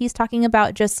because he's talking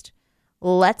about just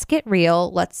let's get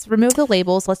real, let's remove the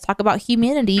labels, let's talk about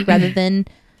humanity rather than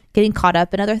getting caught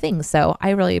up in other things. So I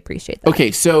really appreciate that.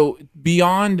 Okay, so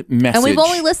beyond message, we've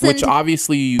only listened which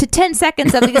obviously To 10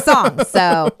 seconds of these songs.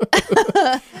 So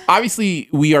obviously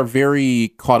we are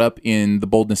very caught up in the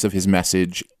boldness of his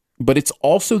message, but it's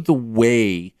also the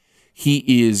way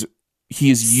he is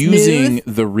using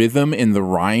the rhythm and the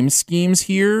rhyme schemes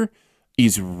here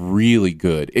is really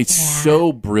good. It's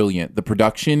so brilliant. The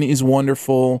production is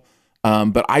wonderful.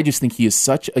 But I just think he is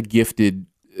such a gifted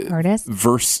artist,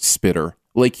 verse spitter.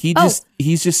 Like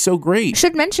he's just so great.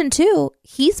 Should mention too,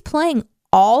 he's playing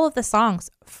all of the songs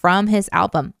from his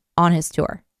album on his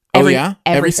tour.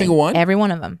 Every single one? Every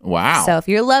one of them. Wow. So if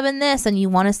you're loving this and you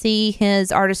want to see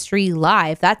his artistry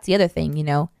live, that's the other thing,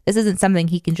 This isn't something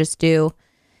he can just do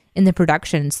in the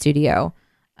production studio.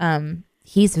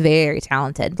 He's very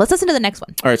talented. Let's listen to the next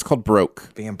one. All right, it's called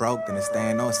Broke. Being broke and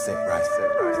staying on sick, right?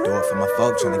 Do it for my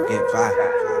folk trying to get by.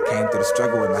 Came through the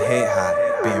struggle with my head high.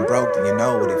 Being broke, and you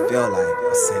know what it feel like.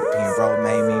 I said being broke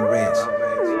made me rich.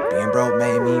 Being broke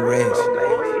made me rich.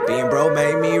 Being broke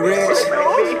made me rich.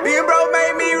 Being broke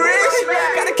made me rich.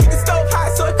 Gotta keep the stove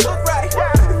hot so it cook right.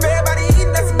 If everybody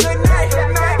eating, that's a good night.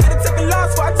 Gotta take a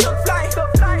loss before I took flight.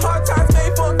 Hard times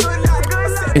made for a good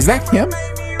life. Is that him?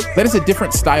 That is a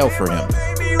different style for him.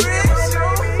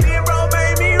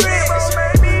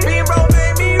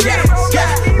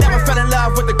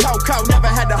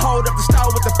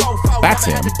 That's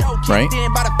him, right?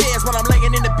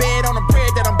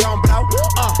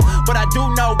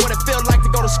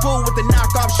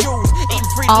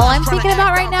 All I'm thinking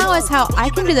about right now is how I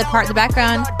can do the part in the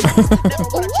background.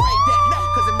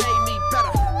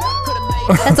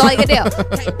 That's all I can do.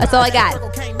 That's all I got.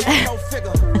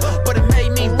 But it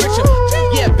made me richer.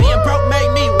 Yeah, being broke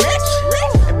made me rich.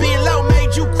 And being low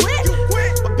made you quit.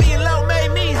 But being low made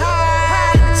me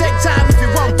high. Take time if you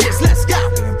want this. Let's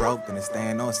go. Being broke and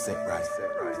staying on sick, right?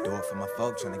 Do it for my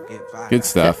folk trying to get by. Good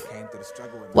stuff.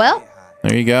 Well,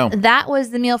 there you go. That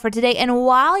was the meal for today. And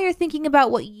while you're thinking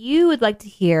about what you would like to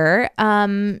hear,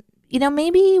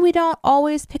 maybe we don't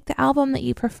always pick the album that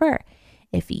you prefer.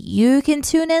 If you can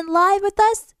tune in live with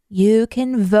us, you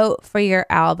can vote for your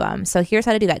album. So here's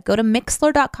how to do that. Go to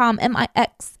Mixlr.com,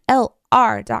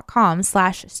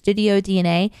 Mixlr.com/Studio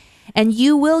DNA, and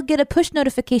you will get a push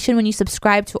notification when you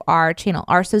subscribe to our channel.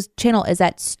 Our channel is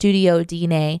at Studio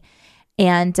DNA.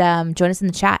 And join us in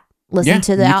the chat. Listen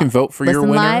to the you can vote for your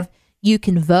winner. Live. You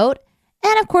can vote.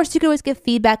 And of course, you can always give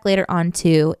feedback later on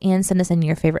too, and send us in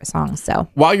your favorite songs. So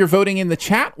while you're voting in the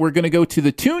chat, we're going to go to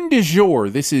the tune du jour.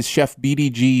 This is Chef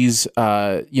BDG's,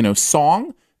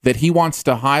 song that he wants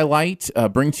to highlight,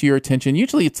 bring to your attention.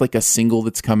 Usually, it's like a single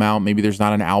that's come out. Maybe there's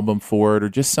not an album for it, or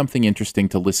just something interesting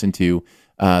to listen to.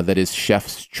 That is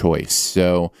Chef's choice.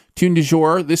 So tune du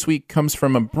jour this week comes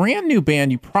from a brand new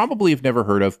band you probably have never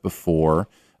heard of before.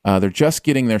 They're just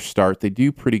getting their start. They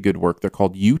do pretty good work. They're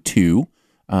called U2.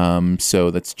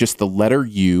 So that's just the letter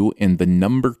U and the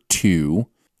number 2.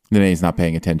 Danae's not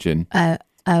paying attention.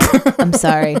 I'm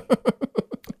sorry.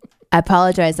 I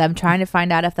apologize. I'm trying to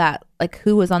find out if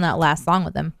who was on that last song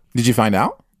with them. Did you find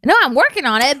out? No, I'm working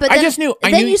on it, but then, you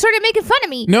started making fun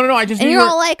of me. No, I just knew. And you're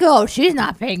all like, oh, she's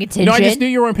not paying attention. No, I just knew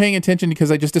you weren't paying attention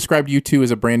because I just described U2 as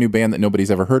a brand new band that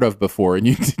nobody's ever heard of before, and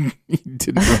you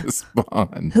didn't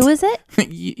respond. Who is it?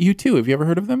 U2. Have you ever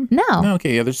heard of them? No.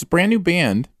 Okay, yeah, there's a brand new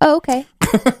band. Oh, okay.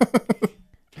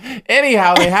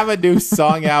 Anyhow, they have a new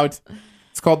song out.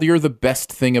 It's called You're the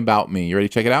Best Thing About Me. You ready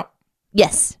to check it out?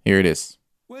 Yes. Here it is.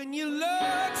 When you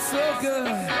look so good,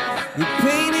 the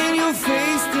pain in your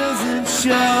face doesn't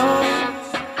show.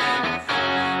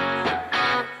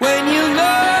 When you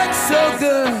look so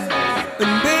good,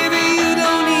 and baby you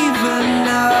don't even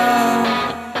know.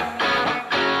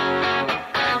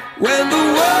 When the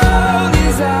world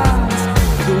is ours,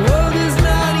 the world is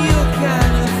not your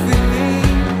kind of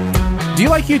thing. Do you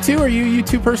like U2? Are you a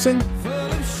U2 person?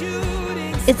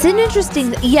 It's an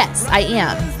interesting... Yes, I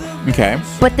am. Okay.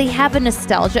 But they have a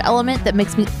nostalgia element that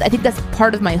makes me... I think that's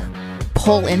part of my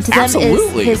pull into them.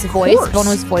 Absolutely, is his voice,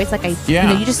 Bono's voice.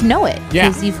 You just know it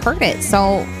because you've heard it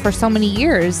for so many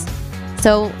years.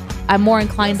 So I'm more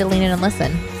inclined to lean in and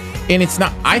listen. And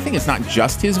I think it's not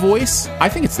just his voice. I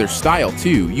think it's their style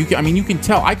too. You can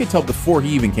tell. I could tell before he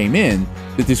even came in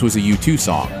that this was a U2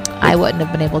 song. I wouldn't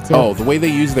have been able to. Oh, the way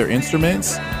they use their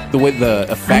instruments, the way the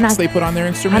effects they put on their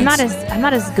instruments. I'm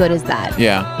not as good as that.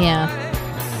 Yeah. Yeah.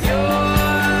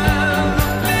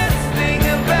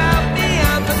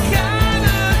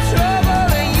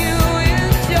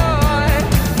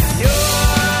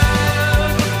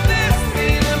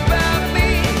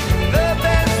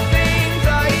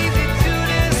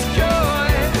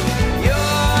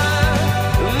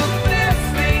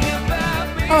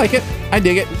 I like it. I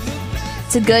dig it.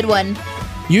 It's a good one.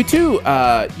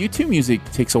 U2 music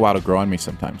takes a while to grow on me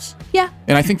sometimes. Yeah.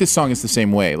 And I think this song is the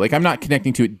same way. Like, I'm not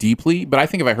connecting to it deeply, but I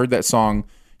think if I heard that song,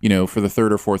 for the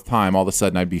third or fourth time, all of a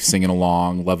sudden I'd be singing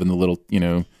along, loving the little,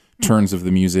 turns of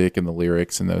the music and the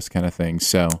lyrics and those kind of things.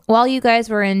 So While you guys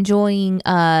were enjoying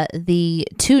the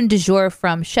tune du jour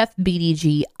from Chef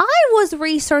BDG, I was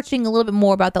researching a little bit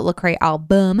more about that Lecrae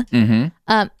album.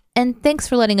 And thanks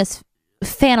for letting us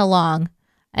fan along.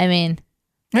 I mean,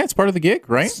 yeah, it's part of the gig,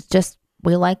 right? it's just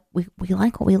we like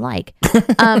what we like.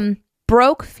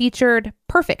 Broke featured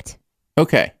Perfect,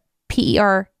 Okay.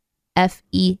 Perfekt,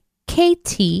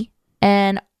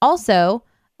 and also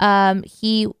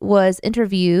he was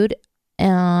interviewed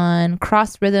on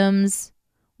Cross Rhythms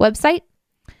website,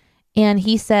 and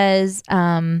he says,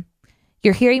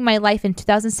 "You're hearing my life in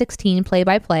 2016 play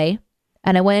by play,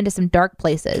 and I went into some dark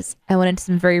places. I went into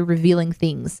some very revealing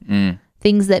things."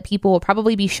 Things that people will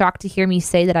probably be shocked to hear me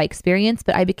say that I experienced,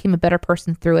 but I became a better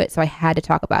person through it, so I had to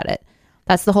talk about it.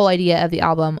 That's the whole idea of the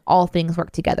album, All Things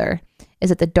Work Together, is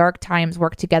that the dark times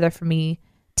work together for me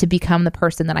to become the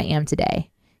person that I am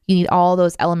today. You need all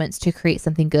those elements to create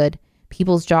something good.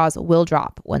 People's jaws will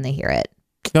drop when they hear it.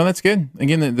 No, that's good.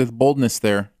 Again, the boldness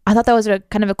there. I thought that was a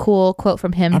kind of a cool quote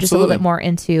from him, just a little Absolutely. bit more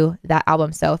into that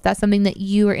album. So if that's something that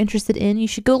you are interested in, you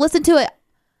should go listen to it.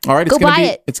 All right, Go buy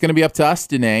it. It's gonna be up to us,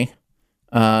 Danae,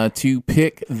 to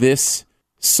pick this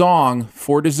song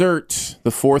for dessert.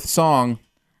 The fourth song.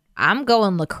 I'm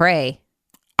going Lecrae.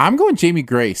 I'm going Jamie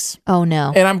Grace, Oh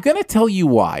no. and I'm gonna tell you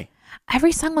why.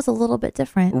 Every song was a little bit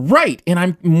different. Right, and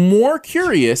I'm more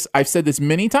curious. I've said this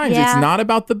many times. Yeah. It's not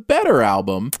about the better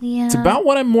album. Yeah. It's about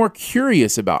what I'm more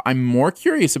curious about. I'm more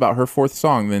curious about her fourth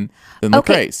song than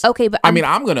Okay, Lecrae's. okay, but I mean,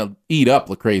 I'm gonna eat up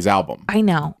Lecrae's album. I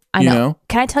know. You know?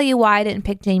 Can I tell you why I didn't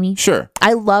pick Jamie? Sure.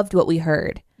 I loved what we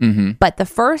heard. Mm-hmm. But the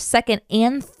first, second,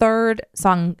 and third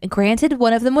song, granted,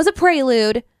 one of them was a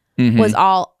prelude, was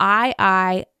all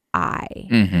I.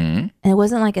 Mm-hmm. And it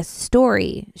wasn't like a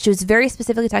story. She was very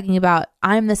specifically talking about,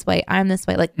 I'm this way,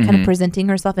 like kind of presenting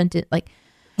herself into like,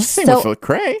 Same So- with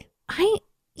Lecrae,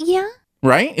 yeah.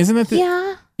 right? Isn't it?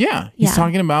 Yeah. He's Yeah.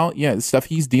 talking about the stuff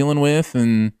he's dealing with,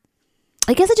 and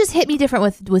I guess it just hit me different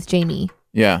with Jamie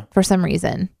yeah. for some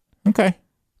reason. Okay.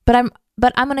 But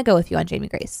I'm gonna go with you on Jamie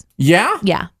Grace. Yeah.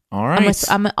 Yeah. All right.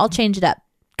 I'll change it up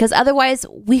because otherwise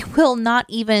we will not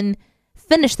even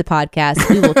finish the podcast.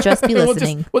 We will just be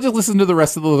listening we'll just listen to the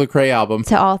rest of the Lecrae album,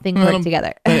 to All Things Work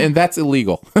Together. and that's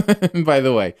illegal, by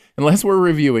the way. Unless we're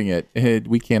reviewing it,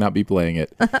 we cannot be playing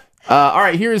it. All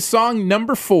right, here is song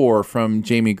number 4 from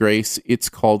Jamie Grace. It's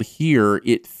called Here.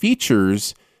 It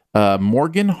features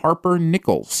Morgan Harper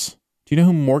Nichols. Do you know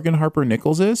who Morgan Harper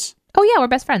Nichols is? Oh yeah, we're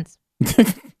best friends.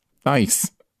 Nice.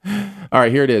 All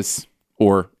right, here it is.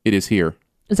 Or it is here.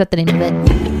 Is that the name of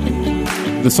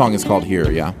it? The song is called Here,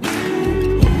 yeah.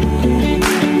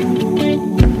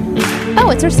 Oh,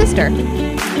 it's her sister.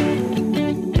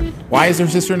 Why is her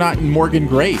sister not Morgan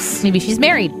Grace? Maybe she's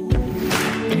married.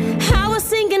 I was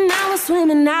sinking, I was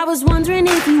swimming, I was wondering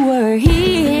if you were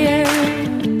here.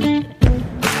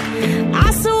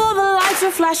 I saw all the lights were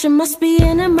flashing, must be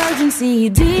an emergency,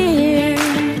 dear.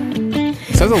 It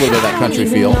has a little bit of that country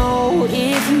feel. I don't even know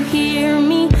if you hear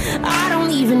me. I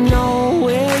don't even know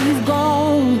where you've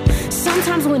gone.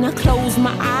 Sometimes when I close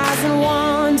my eyes and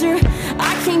wonder,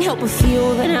 I can't help but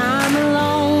feel that I'm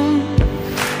alone.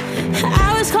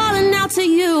 I was calling out to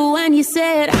you and you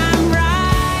said I'm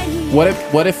right here.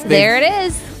 What if they There it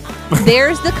is.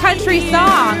 There's the country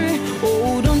song.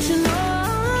 Oh, don't you know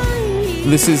I'm here?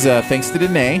 This is thanks to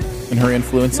Danae and her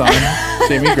influence on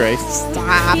Jamie Grace.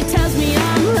 Stop. He tells me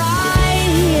I'm right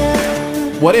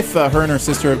here. What if her and her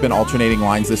sister have been alternating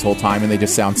lines this whole time and they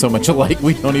just sound so much alike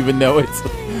we don't even know it?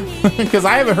 Because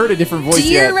I haven't heard a different voice Do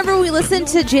you yet. remember we listened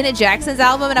to Janet Jackson's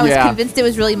album and I was Yeah. convinced it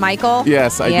was really Michael?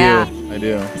 Yes, I Yeah. do. I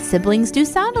do. Siblings do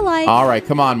sound alike. All right,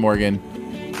 come on, Morgan.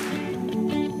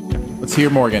 Let's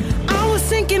hear Morgan. I was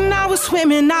sinking, I was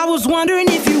swimming, I was wondering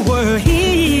if you were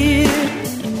here.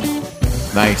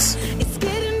 Nice. It's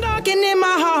getting dark and in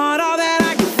my heart, all that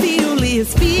I can feel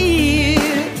is fear.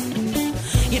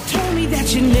 You told me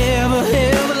that you never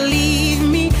ever leave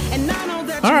me, and I know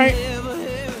that All you right. never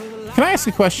ever. Can I ask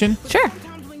a question? Sure.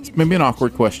 It's maybe an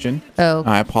awkward question. Oh.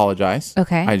 I apologize.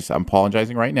 Okay. I'm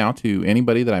apologizing right now to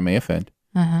anybody that I may offend.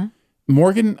 Uh-huh.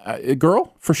 Morgan, a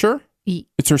girl for sure.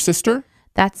 It's her sister.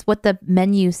 That's what the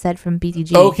menu said from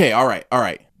BTG. Okay. All right.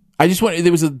 I just want.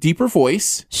 There was a deeper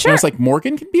voice. Sure. And I was like,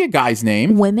 Morgan can be a guy's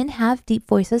name. Women have deep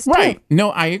voices too. Right.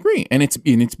 No, I agree. And it's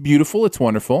beautiful. It's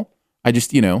wonderful. I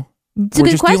just, It's a we're good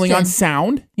just question. dealing on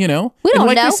sound, We and don't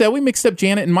like know. I said, we mixed up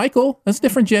Janet and Michael. That's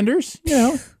different genders.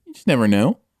 You just never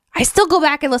know. I still go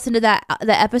back and listen to the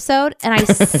episode, and I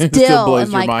still still blows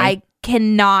am your like, mind.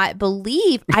 cannot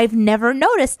believe I've never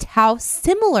noticed how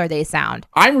similar they sound.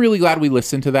 I'm really glad we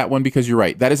listened to that one because you're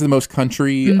right. That is the most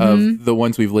country of the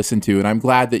ones we've listened to. And I'm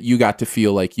glad that you got to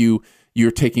feel like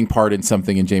you're taking part in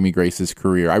something in Jamie Grace's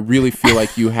career. I really feel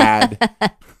like you had,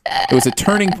 it was a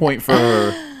turning point for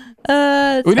her.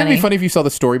 Wouldn't it be funny if you saw the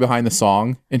story behind the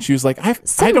song and she was like, I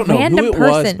don't know who it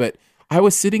was, but I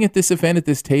was sitting at this event at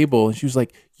this table and she was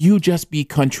like, you just be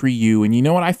country you. And you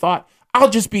know what I thought? I'll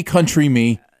just be country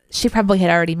me. She probably had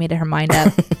already made her mind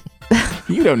up.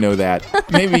 You don't know that.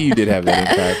 Maybe you did have that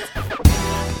impact.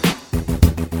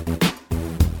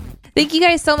 Thank you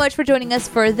guys so much for joining us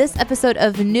for this episode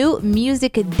of New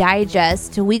Music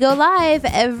Digest. We go live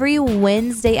every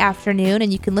Wednesday afternoon,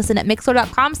 and you can listen at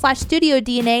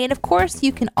mixler.com/studiodna. And of course,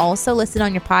 you can also listen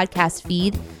on your podcast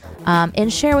feed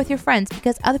and share with your friends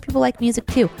because other people like music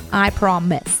too. I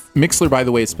promise. Mixler, by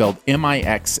the way, is spelled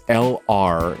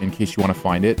Mixlr in case you want to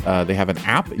find it. They have an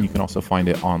app, and you can also find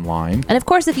it online. And of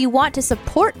course, if you want to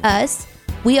support us,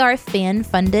 we are a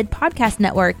fan-funded podcast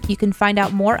network. You can find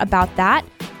out more about that,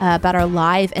 about our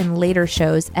live and later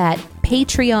shows at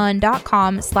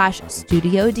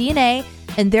patreon.com/studiodna.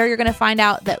 And there you're going to find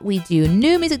out that we do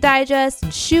New Music Digest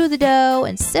and Shoe the Dough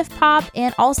and Sif Pop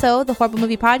and also the Horrible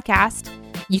Movie Podcast.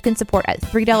 You can support at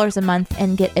 $3 a month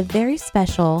and get a very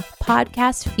special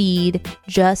podcast feed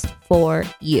just for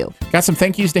you. Got some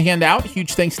thank yous to hand out.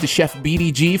 Huge thanks to Chef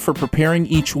BDG for preparing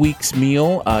each week's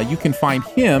meal. You can find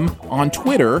him on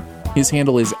Twitter. His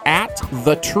handle is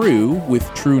 @TheTrue, with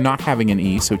true not having an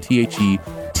E, so THETRU.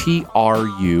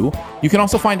 You can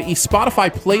also find a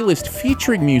Spotify playlist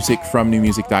featuring music from New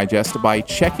Music Digest by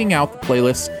checking out the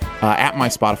playlist at my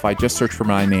Spotify. Just search for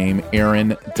my name,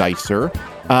 Aaron Dicer.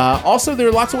 Also, there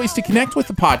are lots of ways to connect with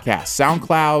the podcast.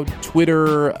 SoundCloud,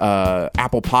 Twitter,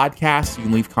 Apple Podcasts. You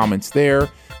can leave comments there.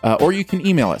 Or you can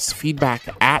email us,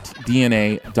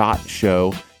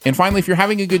 feedback@dna.show. And finally, if you're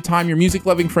having a good time, your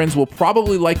music-loving friends will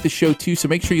probably like the show too, so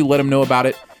make sure you let them know about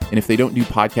it. And if they don't do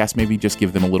podcasts, maybe just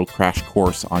give them a little crash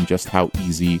course on just how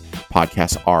easy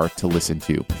podcasts are to listen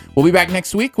to. We'll be back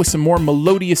next week with some more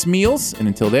melodious meals. And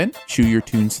until then, chew your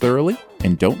tunes thoroughly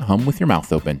and don't hum with your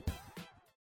mouth open.